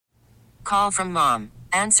Call from mom.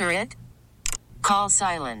 Answer it. Call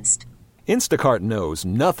silenced. Instacart knows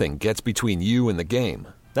nothing gets between you and the game.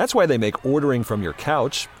 That's why they make ordering from your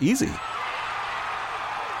couch easy.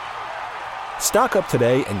 Stock up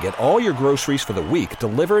today and get all your groceries for the week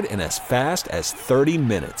delivered in as fast as 30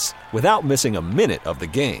 minutes without missing a minute of the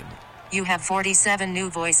game. You have 47 new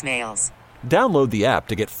voicemails. Download the app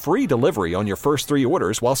to get free delivery on your first 3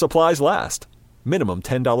 orders while supplies last. Minimum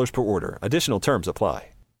 $10 per order. Additional terms apply.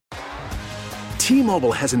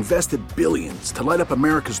 T-Mobile has invested billions to light up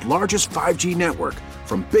America's largest 5G network,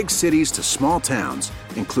 from big cities to small towns,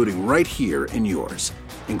 including right here in yours.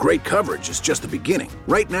 And great coverage is just the beginning.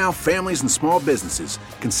 Right now, families and small businesses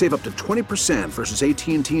can save up to 20% versus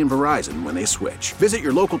AT&T and Verizon when they switch. Visit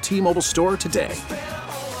your local T-Mobile store today.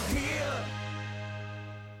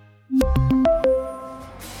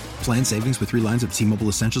 Plan savings with 3 lines of T-Mobile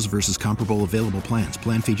Essentials versus comparable available plans.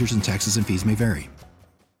 Plan features and taxes and fees may vary.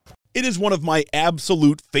 It is one of my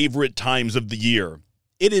absolute favorite times of the year.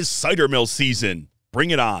 It is cider mill season.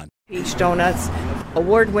 Bring it on. Peach Donuts,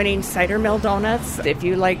 award-winning cider mill donuts. If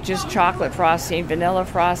you like just chocolate frosting, vanilla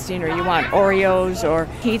frosting, or you want Oreos or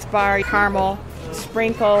Heath Bar, caramel,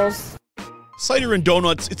 sprinkles. Cider and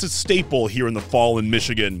donuts, it's a staple here in the fall in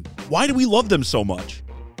Michigan. Why do we love them so much?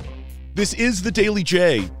 This is the Daily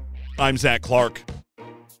J. I'm Zach Clark.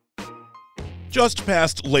 Just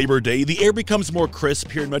past Labor Day, the air becomes more crisp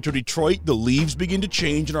here in Metro Detroit. The leaves begin to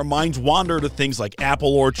change and our minds wander to things like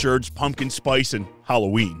apple orchards, pumpkin spice, and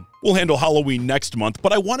Halloween. We'll handle Halloween next month,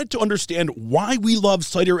 but I wanted to understand why we love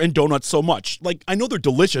cider and donuts so much. Like, I know they're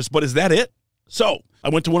delicious, but is that it? So, I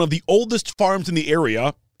went to one of the oldest farms in the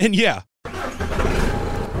area, and yeah,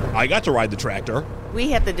 I got to ride the tractor.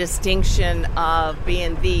 We have the distinction of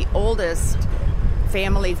being the oldest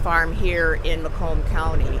family farm here in Macomb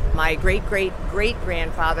County. My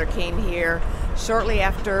great-great-great-grandfather came here shortly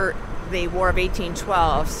after the War of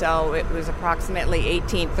 1812, so it was approximately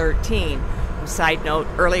 1813. Side note,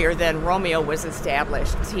 earlier than Romeo was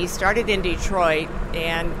established. He started in Detroit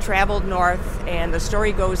and traveled north, and the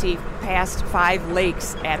story goes he passed 5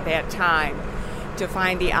 lakes at that time to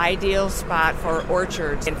find the ideal spot for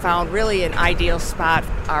orchards, and found really an ideal spot.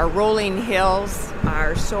 Our rolling hills,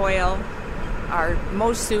 our soil, are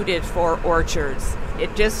most suited for orchards.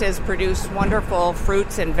 It just has produced wonderful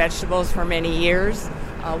fruits and vegetables for many years.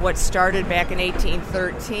 What started back in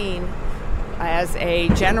 1813 as a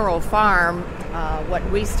general farm, what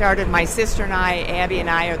we started, my sister and I, Abby and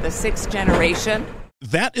I, are the 6th generation.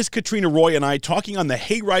 That is Katrina Roy and I talking on the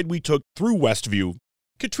hayride we took through Westview.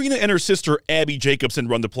 Katrina and her sister Abby Jacobson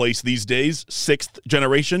run the place these days, 6th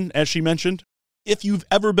generation, as she mentioned. If you've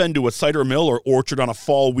ever been to a cider mill or orchard on a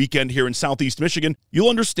fall weekend here in southeast Michigan, you'll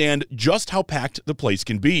understand just how packed the place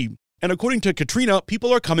can be. And according to Katrina,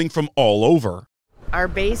 people are coming from all over. Our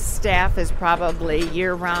base staff is probably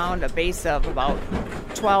year-round, a base of about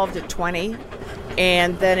 12 to 20.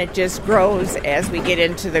 And then it just grows as we get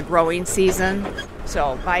into the growing season.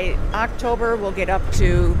 So by October, we'll get up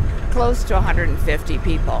to close to 150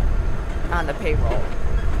 people on the payroll.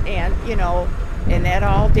 And, and that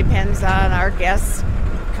all depends on our guests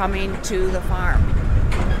coming to the farm.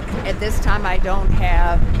 At this time, I don't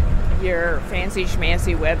have your fancy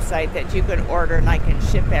schmancy website that you can order and I can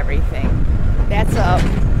ship everything. That's a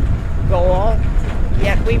goal,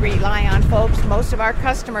 yet we rely on folks. Most of our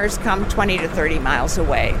customers come 20 to 30 miles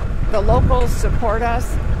away. The locals support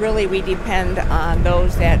us. Really, we depend on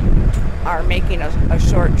those that are making a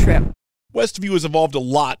short trip. Westview has evolved a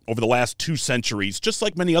lot over the last 2 centuries, just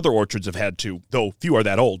like many other orchards have had to, though few are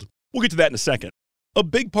that old. We'll get to that in a second. A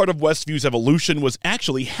big part of Westview's evolution was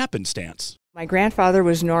actually happenstance. My grandfather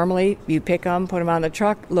was normally, you pick them, put them on the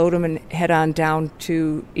truck, load them, and head on down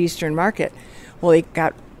to Eastern Market. Well, he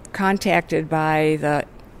got contacted by the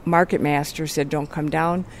market master, said, don't come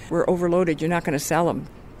down. We're overloaded. You're not going to sell them.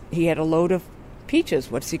 He had a load of peaches.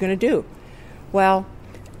 What's he going to do? Well,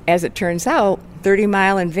 as it turns out, 30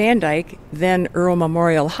 Mile and Van Dyke, then Earl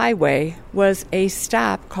Memorial Highway, was a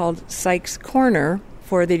stop called Sykes Corner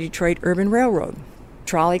for the Detroit Urban Railroad.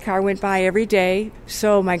 Trolley car went by every day,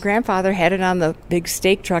 so my grandfather had it on the big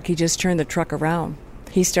stake truck. He just turned the truck around.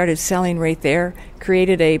 He started selling right there,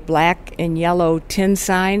 created a black and yellow tin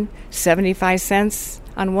sign, 75 cents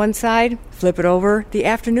on one side, flip it over. The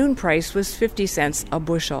afternoon price was 50 cents a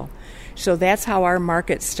bushel. So that's how our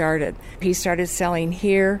market started. He started selling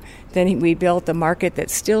here. Then we built the market that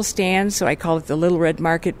still stands, so I call it the Little Red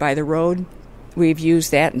Market by the road. We've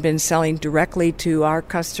used that and been selling directly to our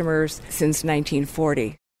customers since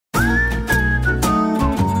 1940.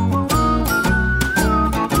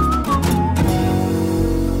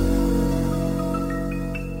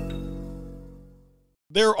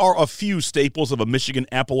 There are a few staples of a Michigan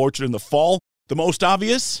apple orchard in the fall. The most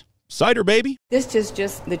obvious? Cider, baby. This is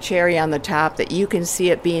just the cherry on the top that you can see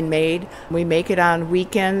it being made. We make it on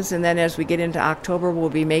weekends, and then as we get into October, we'll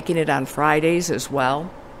be making it on Fridays as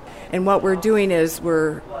well. And what we're doing is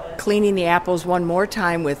we're cleaning the apples one more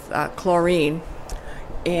time with chlorine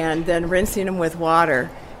and then rinsing them with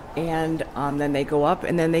water. And then they go up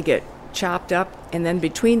and then they get chopped up. And then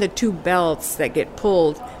between the two belts that get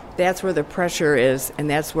pulled, that's where the pressure is, and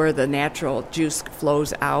that's where the natural juice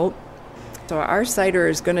flows out. So our cider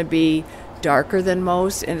is going to be darker than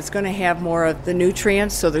most, and it's going to have more of the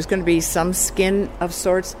nutrients. So there's going to be some skin of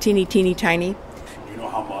sorts, teeny, tiny. Do you know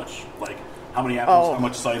how much? Like, how many apples, how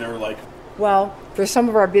much cider, like? Well, for some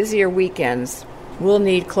of our busier weekends, we'll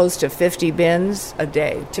need close to 50 bins a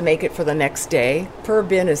day to make it for the next day. Per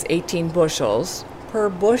bin is 18 bushels. Per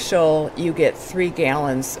bushel, you get 3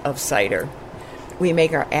 gallons of cider. We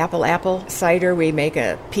make our apple cider, we make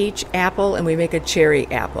a peach apple, and we make a cherry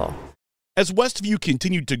apple. As Westview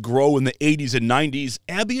continued to grow in the 80s and 90s,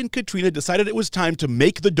 Abby and Katrina decided it was time to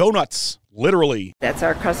make the donuts, literally. That's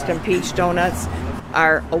our custom peach donuts,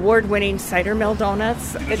 our award-winning cider mill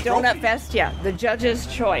donuts, the Donut Fest, the judge's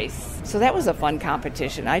choice. So that was a fun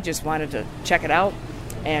competition. I just wanted to check it out,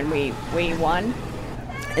 and we won.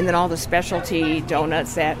 And then all the specialty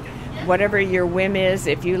donuts that whatever your whim is,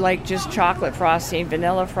 if you like just chocolate frosting,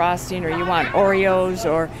 vanilla frosting, or you want Oreos,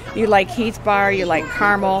 or you like Heath Bar, you like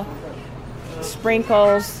caramel,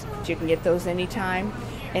 sprinkles, you can get those anytime.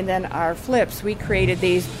 And then our flips, we created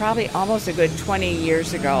these probably almost a good 20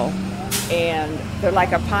 years ago. And they're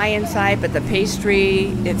like a pie inside, but the pastry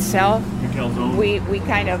itself, we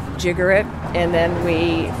kind of jigger it, and then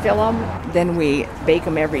we fill them, then we bake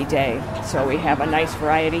them every day. So we have a nice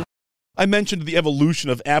variety. I mentioned the evolution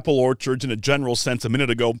of apple orchards in a general sense a minute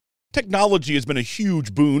ago. Technology has been a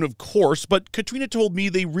huge boon, of course, but Katrina told me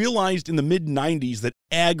they realized in the mid-90s that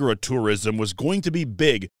agritourism was going to be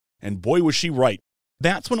big, and boy was she right.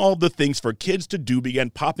 That's when all of the things for kids to do began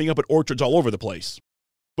popping up at orchards all over the place.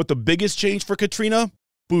 But the biggest change for Katrina?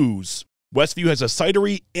 Booze. Westview has a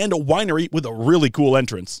cidery and a winery with a really cool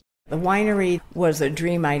entrance. The winery was a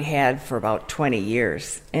dream I'd had for about 20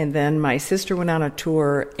 years. And then my sister went on a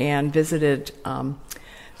tour and visited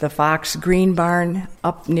the Fox Green Barn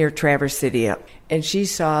up near Traverse City. And she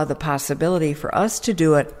saw the possibility for us to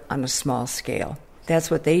do it on a small scale. That's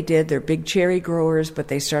what they did. They're big cherry growers, but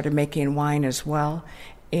they started making wine as well.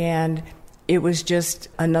 And it was just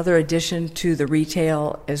another addition to the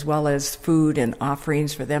retail as well as food and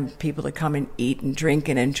offerings for them, people to come and eat and drink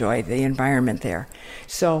and enjoy the environment there.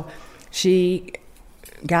 So she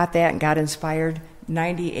got that and got inspired.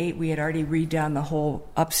 98, we had already redone the whole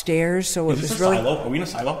upstairs, so it was really... Silo? Are we in a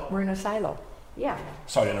silo? We're in a silo, yeah.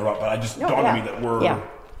 Sorry to interrupt, but I just dawned on me that we're... Yeah.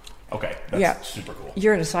 Okay, that's super cool.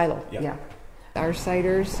 You're in a silo, yeah. Our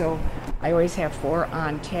ciders, so I always have 4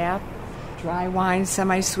 on tap. Dry wines,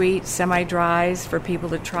 semi-sweet, semi-dries for people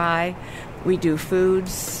to try. We do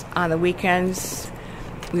foods on the weekends.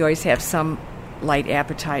 We always have some light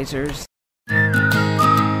appetizers.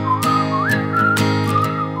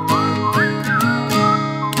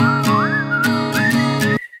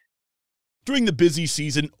 During the busy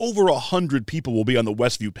season, over 100 people will be on the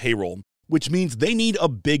Westview payroll, which means they need a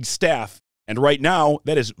big staff. And right now,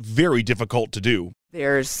 that is very difficult to do.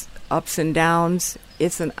 There's ups and downs.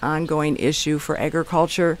 It's an ongoing issue for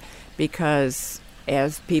agriculture because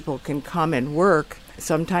as people can come and work,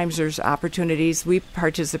 sometimes there's opportunities. We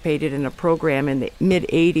participated in a program in the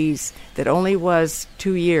mid-'80s that only was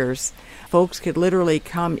 2 years. Folks could literally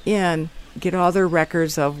come in, get all their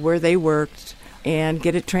records of where they worked, and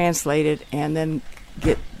get it translated, and then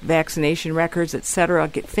get vaccination records, etc.,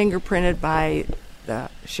 get fingerprinted by the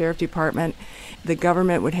sheriff department. The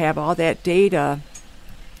government would have all that data,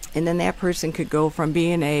 and then that person could go from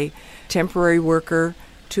being a temporary worker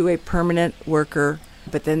to a permanent worker,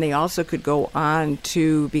 but then they also could go on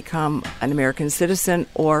to become an American citizen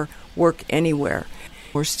or work anywhere.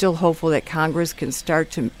 We're still hopeful that Congress can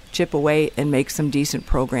start to chip away and make some decent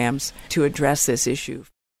programs to address this issue.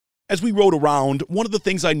 As we rode around, one of the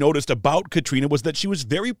things I noticed about Katrina was that she was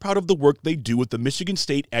very proud of the work they do with the Michigan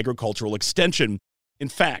State Agricultural Extension. In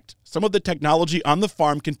fact, some of the technology on the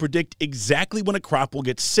farm can predict exactly when a crop will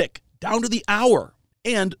get sick, down to the hour.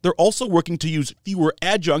 And they're also working to use fewer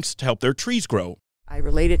adjuncts to help their trees grow. I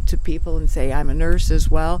relate it to people and say, I'm a nurse as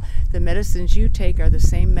well. The medicines you take are the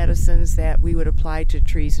same medicines that we would apply to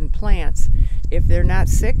trees and plants. If they're not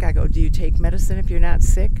sick, I go, do you take medicine if you're not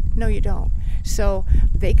sick? No, you don't. So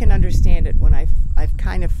they can understand it when I've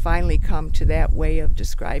kind of finally come to that way of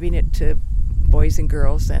describing it to boys and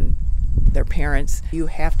girls, and their parents. You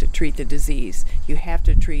have to treat the disease. You have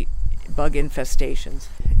to treat bug infestations.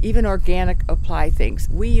 Even organic apply things.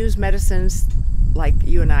 We use medicines like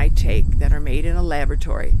you and I take that are made in a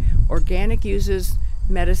laboratory. Organic uses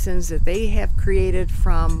medicines that they have created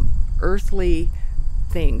from earthly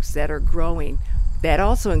things that are growing. That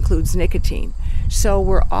also includes nicotine. So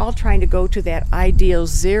we're all trying to go to that ideal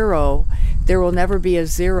zero. There will never be a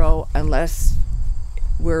zero unless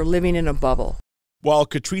we're living in a bubble. While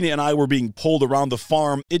Katrina and I were being pulled around the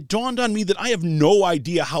farm, it dawned on me that I have no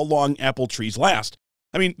idea how long apple trees last.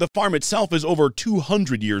 I mean, the farm itself is over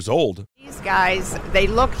 200 years old. These guys, they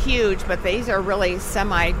look huge, but these are really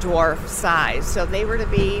semi-dwarf size. So they were to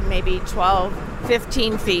be maybe 12,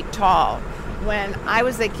 15 feet tall. When I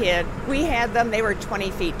was a kid, we had them, they were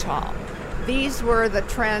 20 feet tall. These were the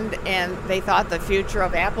trend, and they thought the future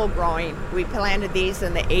of apple growing. We planted these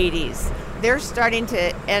in the 80s. They're starting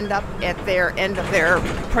to end up at their end of their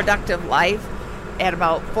productive life at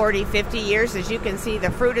about 40, 50 years. As you can see,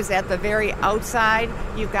 the fruit is at the very outside.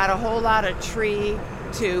 You've got a whole lot of tree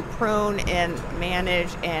to prune and manage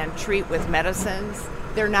and treat with medicines.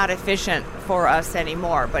 They're not efficient for us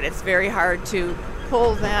anymore, but it's very hard to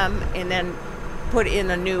pull them and then put in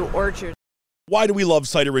a new orchard. Why do we love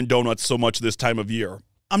cider and donuts so much this time of year?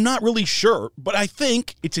 I'm not really sure, but I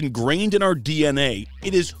think it's ingrained in our DNA.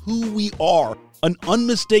 It is who we are, an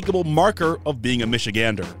unmistakable marker of being a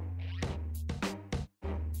Michigander.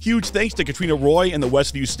 Huge thanks to Katrina Roy and the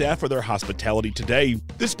Westview staff for their hospitality today.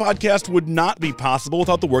 This podcast would not be possible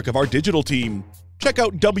without the work of our digital team. Check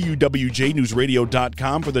out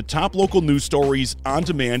WWJNewsRadio.com for the top local news stories on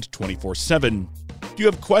demand 24/7. If you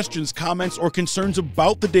have questions, comments, or concerns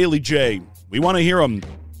about the Daily J, we want to hear them.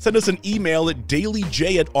 Send us an email at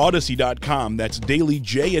dailyj@audacy.com. That's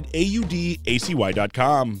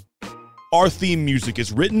dailyj@audacy.com. Our theme music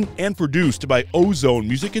is written and produced by Ozone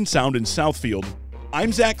Music and Sound in Southfield.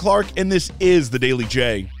 I'm Zach Clark, and this is the Daily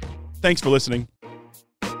J. Thanks for listening.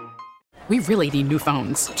 We really need new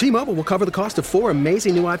phones. T-Mobile will cover the cost of 4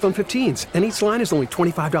 amazing new iPhone 15s, and each line is only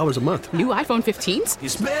 $25 a month. New iPhone 15s?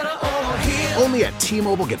 It's better over here. Only at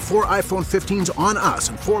T-Mobile, get 4 iPhone 15s on us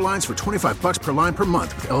and 4 lines for $25 per line per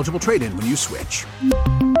month with eligible trade-in when you switch.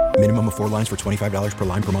 Minimum of 4 lines for $25 per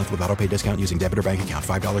line per month with autopay discount using debit or bank account.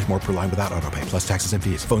 $5 more per line without autopay, plus taxes and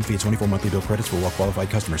fees. Phone fee at 24 monthly bill credits for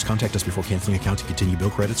well-qualified customers. Contact us before canceling account to continue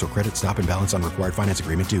bill credits or credit stop and balance on required finance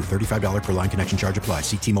agreement due. $35 per line connection charge applies.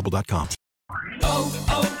 See T-Mobile.com.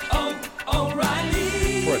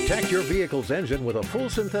 O'Reilly. Protect your vehicle's engine with a full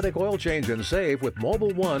synthetic oil change and save with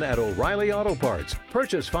Mobil 1 at O'Reilly Auto Parts.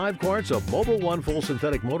 Purchase 5 quarts of Mobil 1 full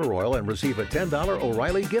synthetic motor oil and receive a $10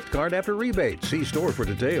 O'Reilly gift card after rebate. See store for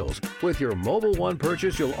details. With your Mobil 1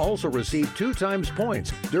 purchase, you'll also receive 2 times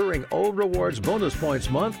points during O Rewards Bonus Points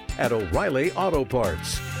Month at O'Reilly Auto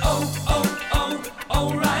Parts.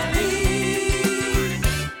 O'Reilly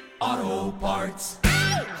Auto Parts.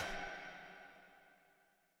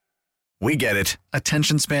 We get it.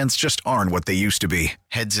 Attention spans just aren't what they used to be.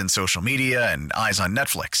 Heads in social media and eyes on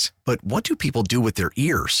Netflix. But what do people do with their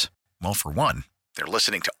ears? Well, for one, they're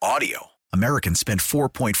listening to audio. Americans spend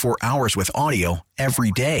 4.4 hours with audio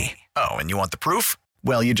every day. Oh, and you want the proof?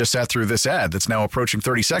 Well, you just sat through this ad that's now approaching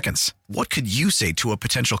 30 seconds. What could you say to a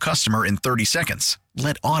potential customer in 30 seconds?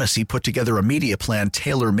 Let Odyssey put together a media plan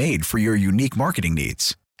tailor-made for your unique marketing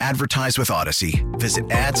needs. Advertise with Odyssey.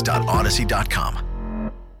 Visit ads.odyssey.com.